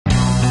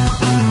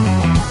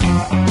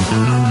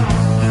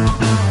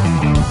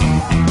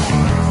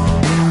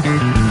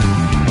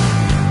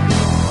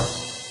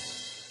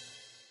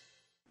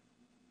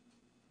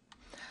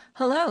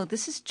Hello,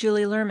 this is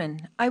Julie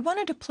Lerman. I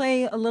wanted to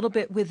play a little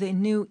bit with the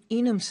new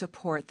Enums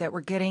support that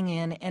we're getting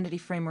in Entity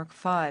Framework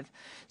 5.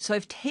 So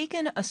I've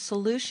taken a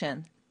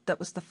solution that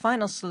was the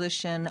final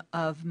solution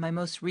of my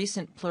most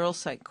recent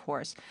Pluralsight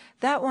course.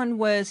 That one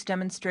was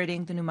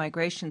demonstrating the new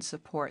migration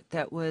support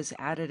that was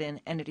added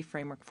in Entity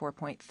Framework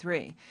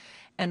 4.3.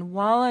 And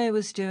while I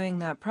was doing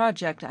that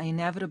project, I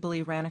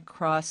inevitably ran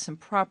across some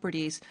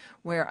properties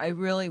where I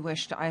really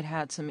wished I'd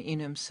had some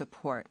Enums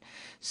support.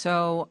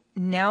 So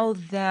now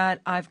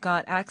that I've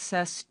got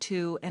access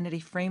to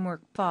Entity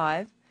Framework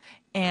 5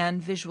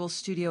 and Visual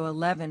Studio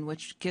 11,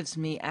 which gives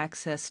me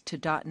access to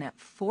 .NET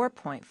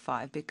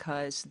 4.5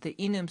 because the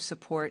Enums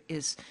support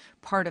is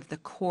part of the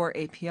core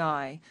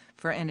API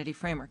for Entity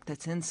Framework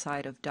that's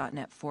inside of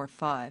 .NET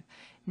 4.5.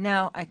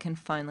 Now I can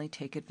finally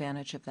take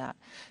advantage of that.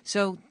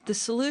 So the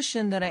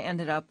solution that I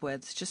ended up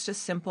with is just a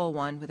simple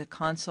one with a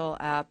console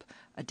app,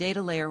 a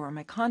data layer where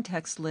my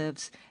context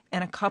lives,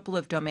 and a couple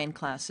of domain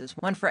classes,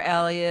 one for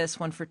alias,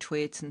 one for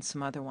tweets, and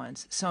some other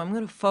ones. So I'm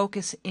going to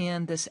focus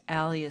in this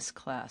alias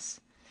class.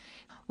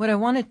 What I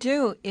want to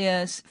do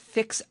is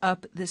fix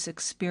up this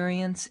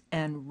experience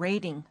and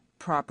rating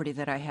property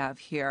that I have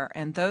here,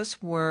 and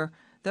those were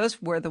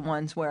the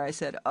ones where I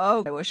said,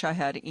 oh, I wish I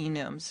had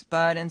enums,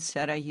 but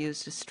instead I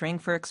used a string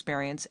for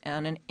experience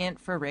and an int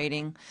for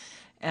rating,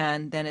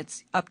 and then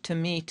it's up to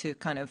me to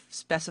kind of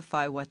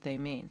specify what they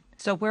mean.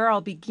 So where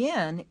I'll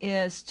begin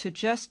is to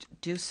just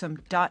do some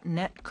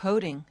 .NET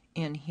coding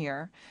in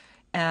here,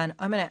 and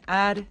I'm going to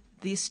add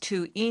these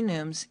two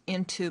enums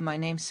into my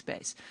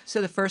namespace.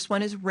 So the first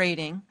one is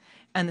rating,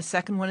 and the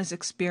second one is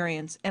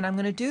experience, and I'm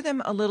going to do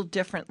them a little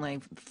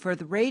differently. For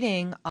the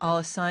rating, I'll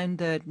assign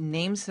the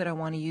names that I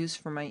want to use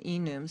for my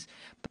enums,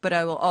 but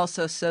I will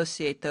also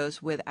associate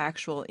those with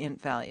actual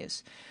int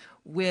values.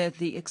 With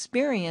the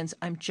experience,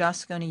 I'm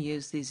just going to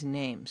use these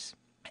names.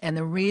 And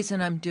the reason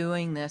I'm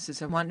doing this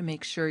is I want to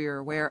make sure you're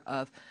aware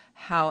of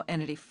how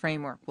Entity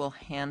Framework will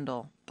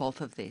handle both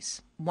of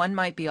these. One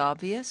might be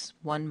obvious,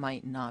 one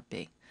might not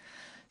be.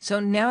 So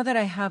now that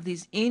I have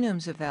these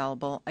enums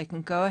available, I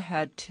can go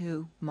ahead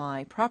to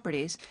my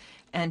properties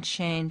and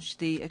change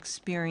the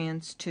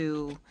experience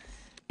to,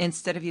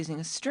 instead of using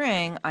a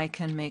string, I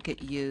can make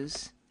it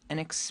use an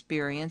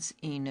experience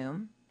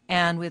enum.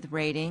 And with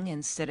rating,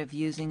 instead of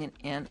using an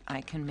int,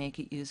 I can make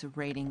it use a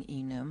rating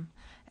enum.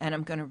 And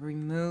I'm going to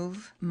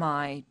remove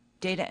my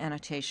data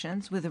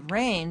annotations. With a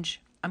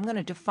range, I'm going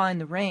to define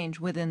the range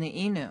within the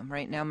enum.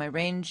 Right now my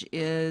range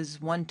is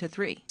 1 to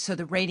 3. So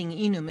the rating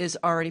enum is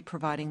already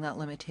providing that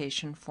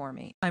limitation for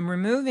me. I'm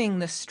removing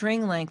the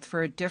string length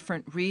for a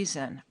different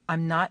reason.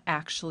 I'm not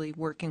actually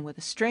working with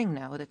a string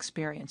now with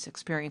experience.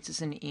 Experience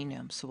is an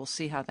enum, so we'll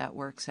see how that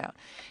works out.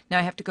 Now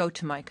I have to go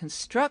to my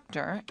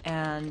constructor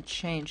and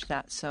change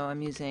that. So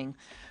I'm using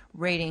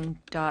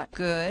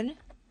rating.good,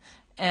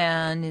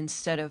 and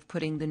instead of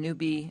putting the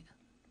newbie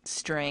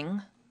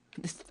string,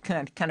 this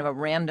kind of a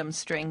random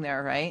string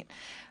there, right?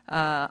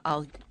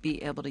 I'll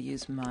be able to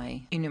use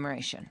my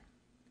enumeration.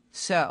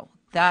 So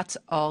that's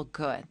all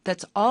good.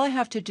 That's all I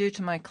have to do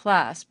to my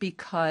class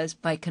because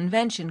by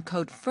convention,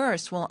 code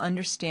first will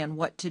understand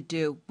what to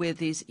do with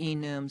these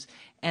enums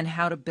and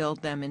how to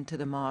build them into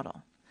the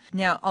model.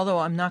 Now, although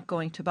I'm not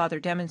going to bother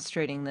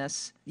demonstrating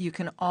this, you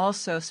can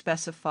also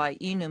specify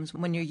enums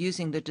when you're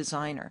using the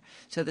designer.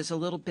 So there's a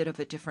little bit of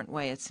a different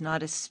way. It's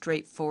not as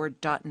straightforward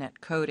 .NET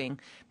coding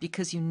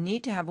because you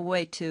need to have a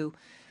way to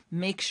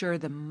make sure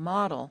the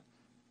model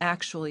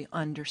actually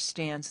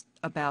understands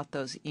about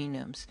those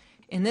enums.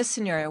 In this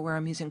scenario where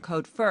I'm using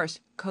code first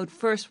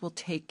will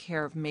take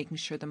care of making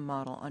sure the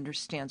model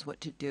understands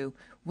what to do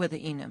with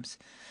the enums.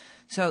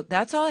 So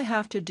that's all I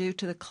have to do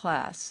to the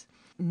class.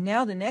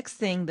 Now the next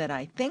thing that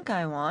I think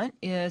I want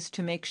is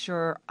to make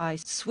sure I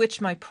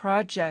switch my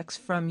projects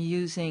from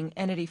using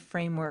Entity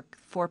Framework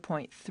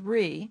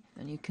 4.3,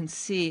 and you can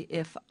see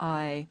if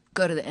I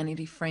go to the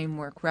Entity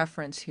Framework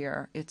reference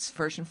here, it's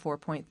version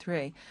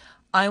 4.3.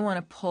 I want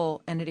to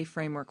pull Entity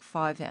Framework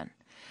 5 in.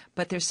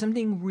 But there's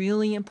something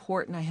really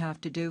important I have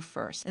to do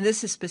first, and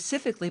this is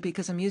specifically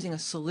because I'm using a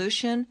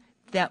solution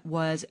that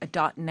was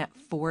a .NET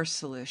 4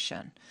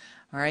 solution.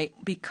 All right,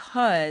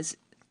 because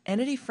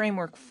Entity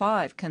Framework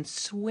 5 can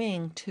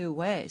swing two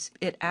ways.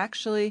 It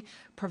actually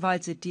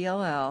provides a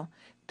DLL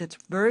that's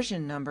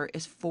version number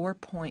is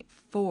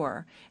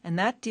 4.4, and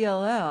that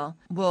DLL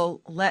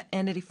will let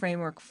Entity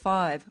Framework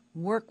 5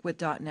 work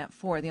with .NET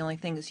 4. The only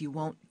thing is you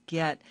won't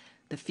get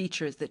the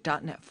features that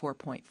 .NET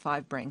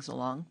 4.5 brings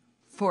along,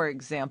 for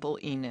example,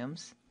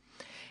 enums.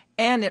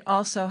 And it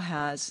also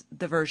has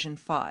the version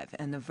 5,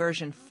 and the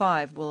version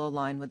 5 will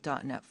align with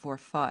 .NET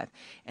 4.5.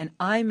 And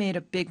I made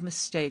a big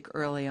mistake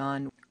early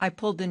on. I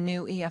pulled the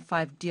new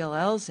EF5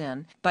 DLLs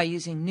in by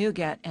using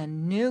NuGet,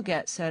 and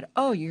NuGet said,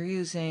 oh, you're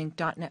using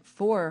 .NET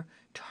 4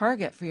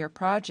 target for your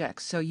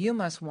project, so you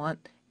must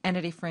want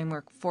Entity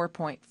Framework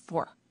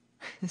 4.4.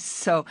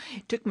 So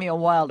it took me a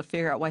while to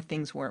figure out why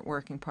things weren't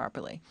working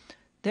properly.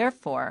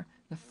 Therefore,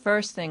 the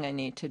first thing I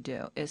need to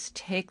do is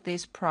take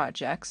these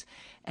projects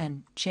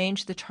and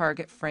change the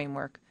target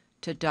framework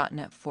to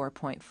 .NET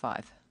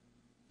 4.5.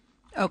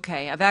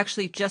 Okay, I've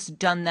actually just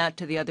done that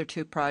to the other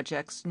two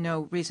projects.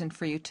 No reason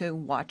for you to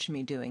watch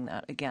me doing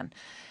that again.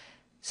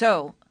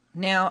 So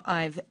now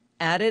I've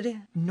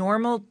added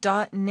normal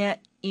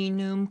 .NET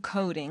Enum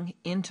coding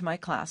into my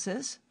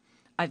classes.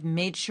 I've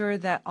made sure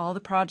that all the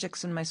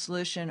projects in my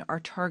solution are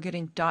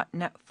targeting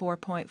 .NET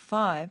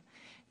 4.5.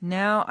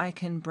 Now I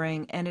can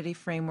bring Entity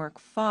Framework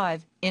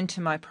 5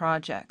 into my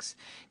projects.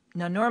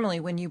 Now normally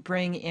when you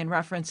bring in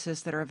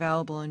references that are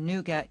available in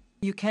NuGet,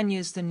 you can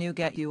use the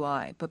NuGet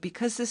UI, but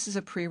because this is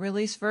a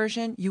pre-release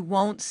version, you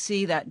won't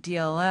see that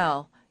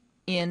DLL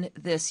in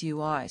this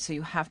UI, so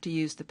you have to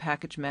use the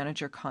Package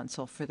Manager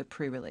console for the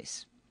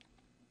pre-release.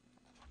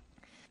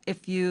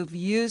 If you've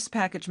used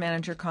Package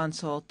Manager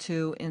console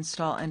to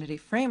install Entity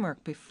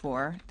Framework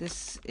before,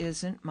 this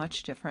isn't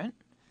much different.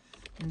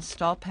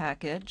 Install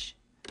package,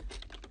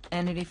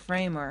 Entity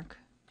Framework,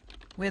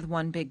 with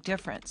one big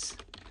difference,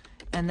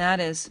 and that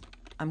is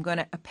I'm going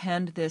to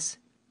append this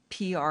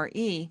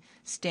PRE,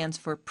 stands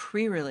for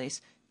pre-release,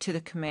 to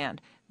the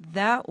command.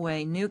 That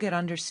way NuGet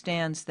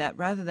understands that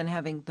rather than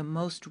having the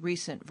most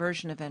recent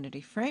version of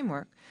Entity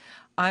Framework,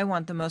 I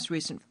want the most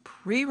recent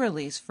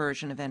pre-release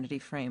version of Entity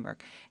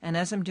Framework. And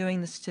as I'm doing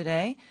this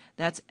today,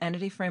 that's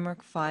Entity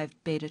Framework 5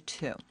 Beta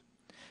 2.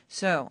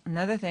 So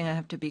another thing I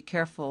have to be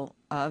careful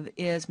of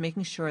is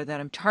making sure that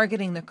I'm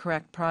targeting the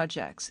correct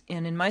projects.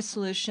 And in my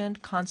solution,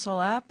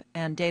 Console App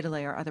and Data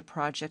Layer are the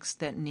projects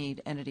that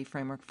need Entity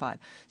Framework 5.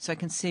 So I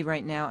can see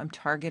right now I'm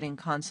targeting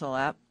Console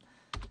App.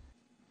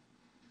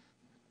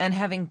 And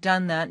having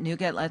done that,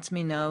 NuGet lets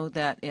me know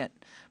that it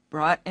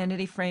brought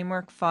Entity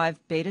Framework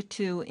 5 Beta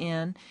 2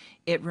 in.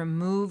 It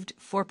removed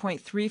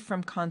 4.3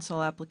 from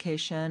Console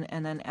Application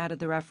and then added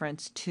the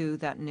reference to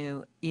that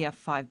new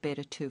EF5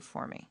 Beta 2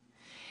 for me.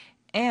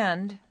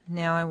 And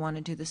now I want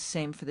to do the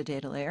same for the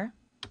data layer.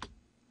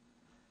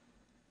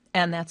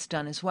 And that's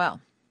done as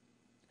well.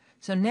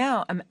 So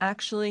now I'm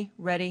actually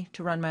ready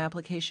to run my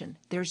application.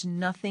 There's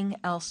nothing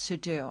else to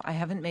do. I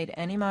haven't made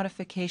any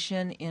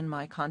modification in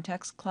my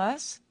context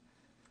class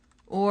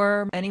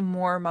or any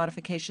more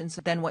modifications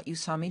than what you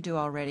saw me do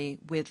already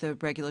with the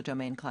regular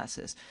domain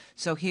classes.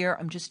 So here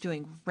I'm just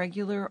doing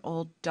regular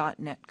old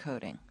 .NET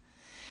coding.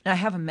 Now I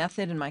have a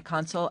method in my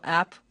console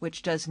app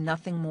which does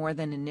nothing more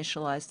than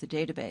initialize the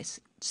database.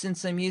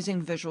 Since I'm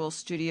using Visual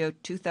Studio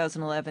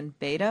 2011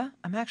 beta,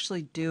 I'm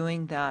actually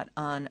doing that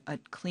on a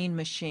clean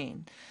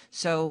machine.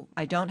 So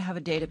I don't have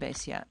a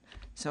database yet.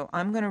 So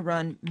I'm going to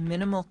run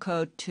minimal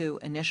code to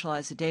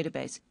initialize the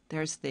database.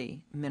 There's the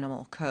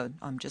minimal code.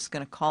 I'm just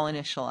going to call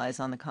initialize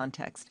on the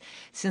context.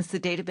 Since the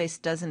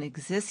database doesn't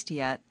exist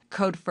yet,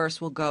 code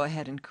first will go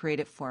ahead and create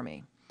it for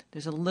me.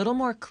 There's a little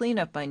more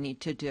cleanup I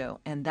need to do,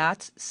 and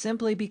that's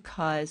simply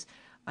because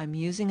I'm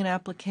using an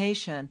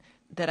application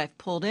that I've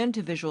pulled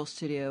into Visual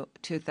Studio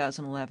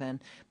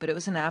 2011, but it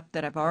was an app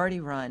that I've already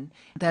run.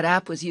 That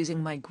app was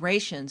using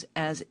migrations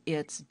as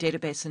its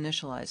database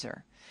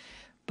initializer.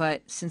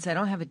 But since I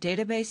don't have a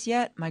database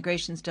yet,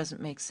 migrations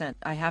doesn't make sense.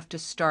 I have to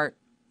start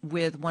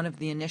with one of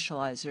the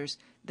initializers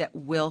that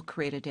will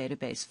create a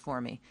database for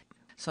me.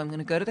 So I'm going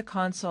to go to the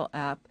console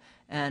app,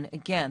 and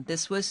again,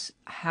 this was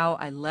how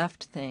I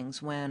left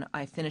things when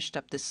I finished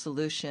up this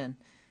solution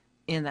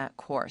in that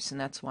course, and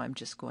that's why I'm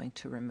just going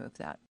to remove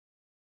that.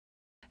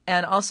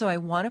 And also I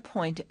want to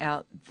point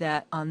out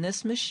that on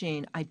this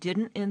machine I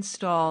didn't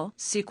install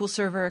SQL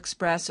Server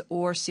Express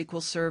or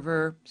SQL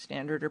Server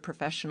Standard or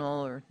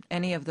Professional or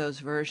any of those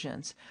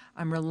versions.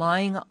 I'm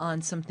relying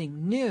on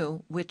something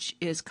new which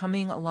is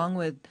coming along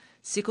with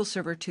SQL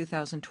Server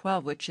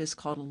 2012, which is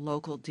called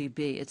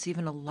LocalDB. It's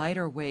even a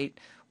lighter weight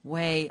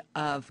way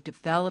of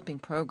developing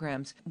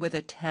programs with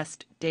a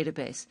test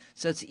database.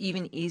 So it's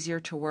even easier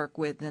to work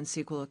with than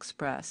SQL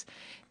Express.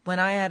 When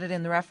I added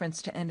in the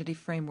reference to Entity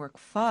Framework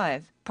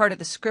 5, part of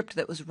the script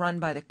that was run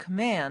by the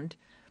command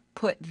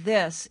put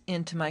this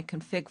into my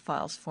config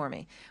files for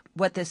me.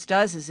 What this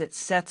does is it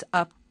sets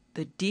up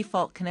the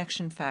default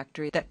connection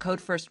factory that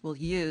CodeFirst will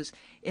use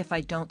if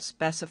I don't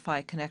specify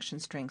a connection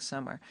string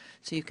somewhere.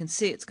 So you can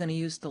see it's going to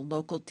use the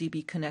local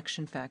DB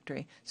connection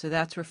factory. So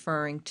that's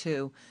referring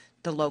to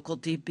the local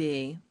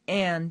DB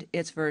and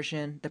its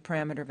version, the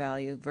parameter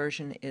value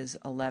version is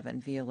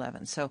 11,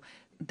 v11. So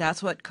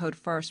that's what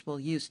CodeFirst will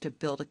use to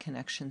build a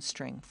connection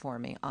string for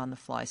me on the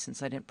fly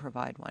since I didn't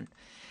provide one.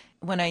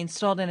 When I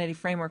installed Entity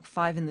Framework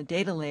 5 in the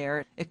data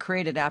layer, it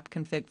created app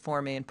config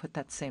for me and put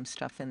that same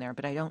stuff in there,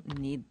 but I don't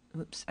need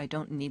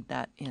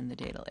that in the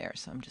data layer,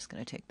 so I'm just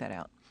going to take that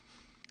out.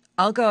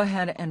 I'll go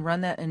ahead and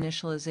run that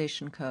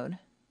initialization code,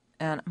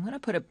 and I'm going to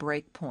put a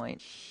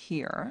breakpoint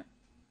here.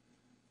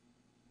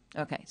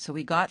 Okay, so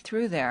we got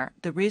through there.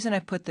 The reason I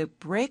put the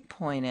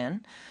breakpoint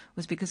in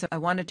was because I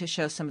wanted to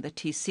show some of the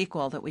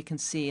T-SQL that we can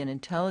see in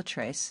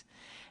IntelliTrace.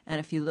 And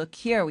if you look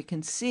here, we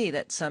can see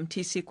that some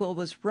T-SQL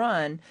was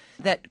run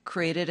that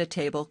created a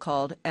table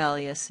called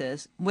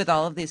aliases with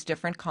all of these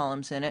different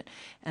columns in it.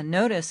 And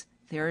notice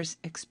there's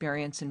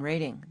experience and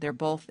rating. They're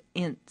both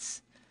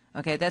ints.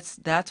 Okay,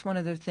 that's one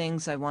of the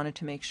things I wanted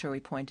to make sure we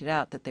pointed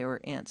out, that they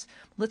were ints.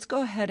 Let's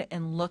go ahead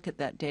and look at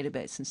that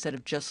database instead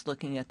of just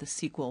looking at the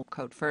SQL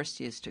code first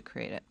used to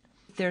create it.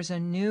 There's a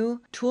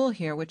new tool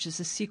here, which is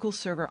the SQL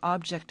Server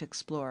Object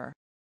Explorer.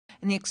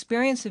 And the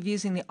experience of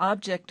using the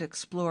Object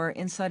Explorer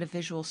inside of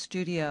Visual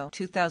Studio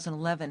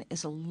 2011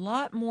 is a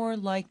lot more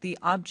like the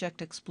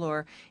Object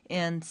Explorer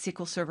in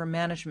SQL Server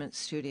Management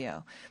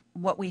Studio.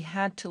 What we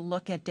had to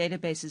look at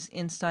databases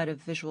inside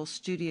of Visual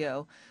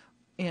Studio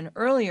in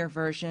earlier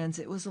versions,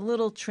 it was a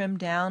little trimmed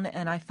down,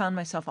 and I found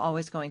myself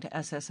always going to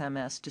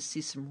SSMS to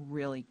see some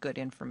really good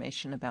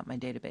information about my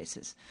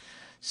databases.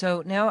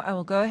 So now I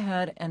will go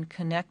ahead and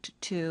connect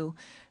to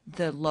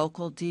the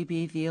local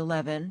DB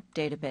v11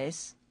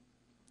 database,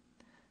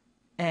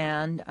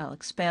 and I'll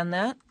expand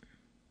that.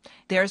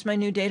 There's my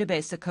new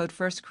database that Code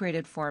First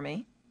created for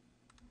me,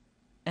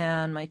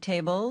 and my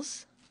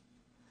tables,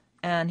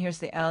 and here's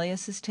the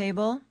aliases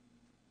table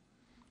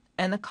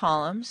and the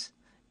columns.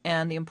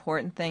 And the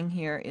important thing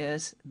here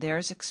is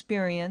there's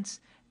experience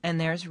and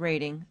there's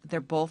rating.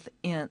 They're both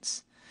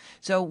ints.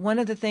 So one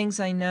of the things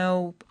I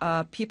know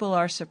people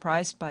are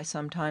surprised by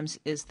sometimes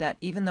is that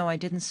even though I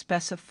didn't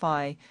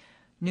specify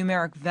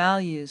numeric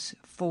values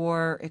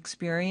for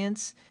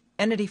experience,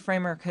 Entity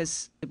Framework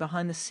has,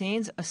 behind the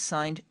scenes,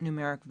 assigned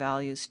numeric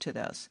values to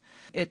those.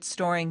 It's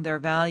storing their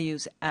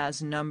values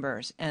as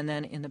numbers, and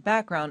then in the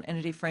background,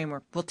 Entity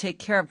Framework will take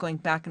care of going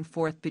back and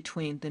forth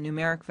between the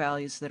numeric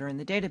values that are in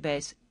the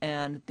database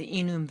and the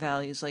enum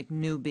values like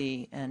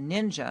newbie and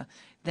ninja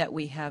that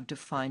we have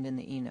defined in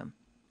the enum.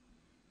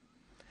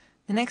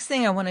 The next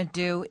thing I want to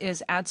do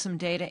is add some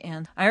data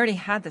in. I already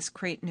had this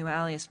create new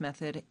alias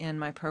method in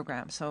my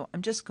program, so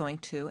I'm just going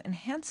to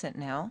enhance it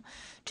now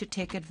to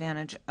take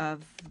advantage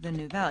of the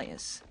new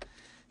values.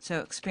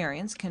 So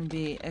experience can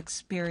be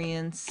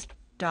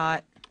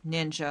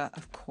experience.ninja,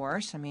 of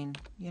course. I mean,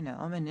 you know,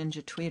 I'm a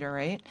ninja tweeter,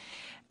 right?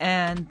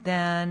 And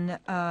then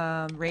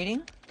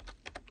rating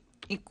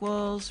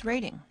equals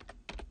rating.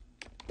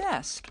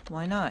 Best,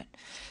 why not?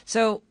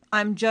 So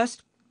I'm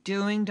just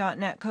doing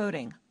 .NET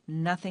coding.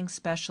 Nothing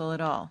special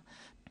at all.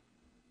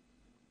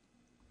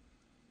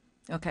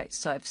 Okay,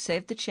 so I've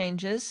saved the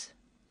changes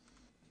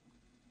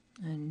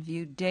and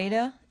viewed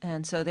data,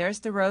 and so there's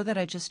the row that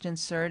I just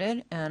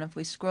inserted, and if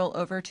we scroll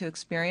over to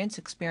experience,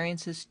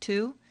 experience is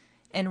 2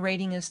 and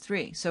rating is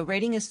 3. So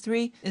rating is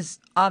 3 is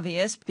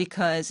obvious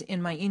because in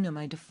my enum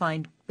I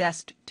defined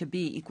best to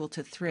be equal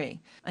to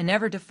 3. I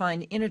never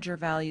defined integer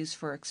values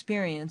for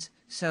experience,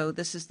 so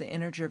this is the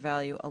integer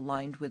value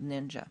aligned with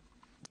Ninja.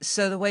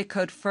 So the way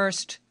Code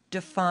First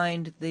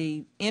defined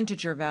the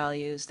integer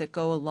values that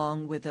go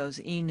along with those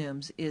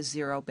enums is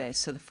 0 base.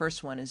 So the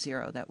first one is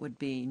 0. That would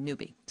be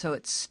newbie. So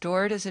it's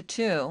stored as a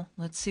 2.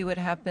 Let's see what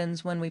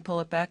happens when we pull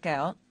it back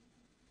out.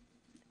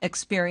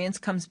 Experience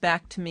comes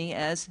back to me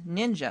as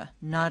ninja,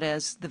 not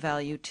as the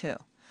value 2.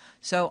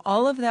 So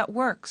all of that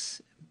works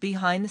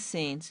behind the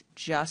scenes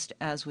just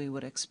as we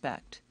would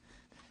expect.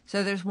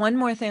 So there's one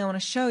more thing I want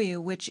to show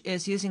you, which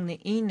is using the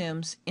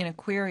enums in a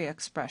query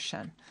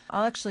expression.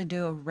 I'll actually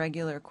do a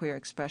regular query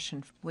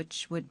expression,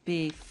 which would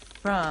be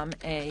from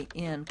a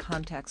in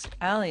context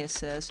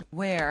aliases,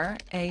 where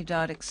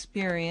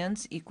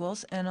a.experience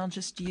equals, and I'll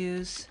just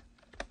use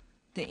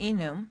the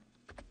enum.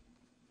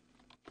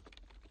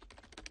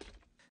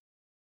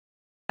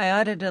 I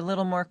added a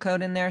little more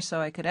code in there so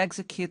I could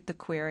execute the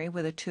query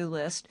with a to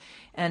list,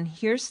 and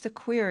here's the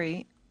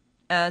query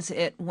as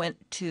it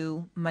went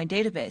to my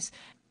database.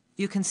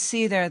 You can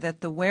see there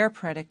that the where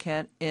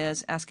predicate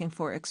is asking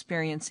for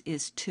experience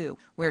is 2,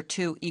 where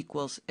 2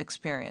 equals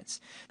experience.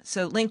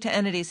 So Link to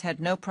Entities had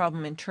no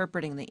problem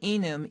interpreting the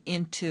enum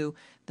into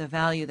the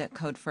value that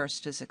Code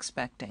First is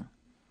expecting.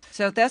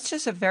 So that's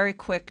just a very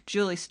quick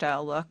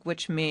Julie-style look,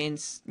 which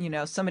means, you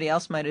know, somebody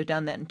else might have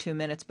done that in 2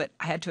 minutes, but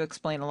I had to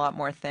explain a lot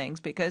more things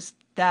because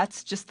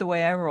that's just the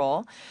way I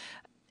roll.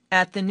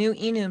 At the new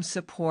enum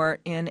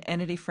support in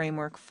Entity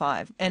Framework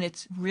 5. And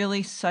it's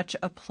really such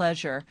a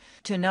pleasure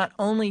to not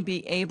only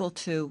be able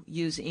to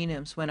use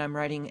enums when I'm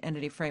writing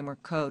Entity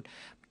Framework code,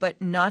 but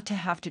not to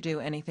have to do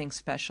anything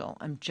special.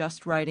 I'm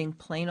just writing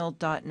plain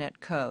old .NET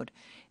code,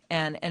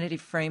 and Entity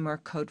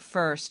Framework Code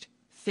First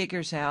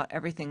figures out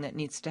everything that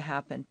needs to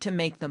happen to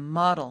make the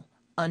model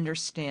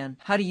understand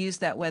how to use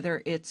that,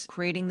 whether it's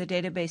creating the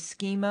database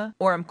schema,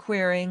 or I'm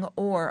querying,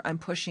 or I'm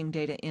pushing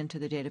data into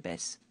the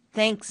database.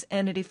 Thanks,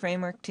 Entity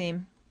Framework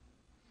team.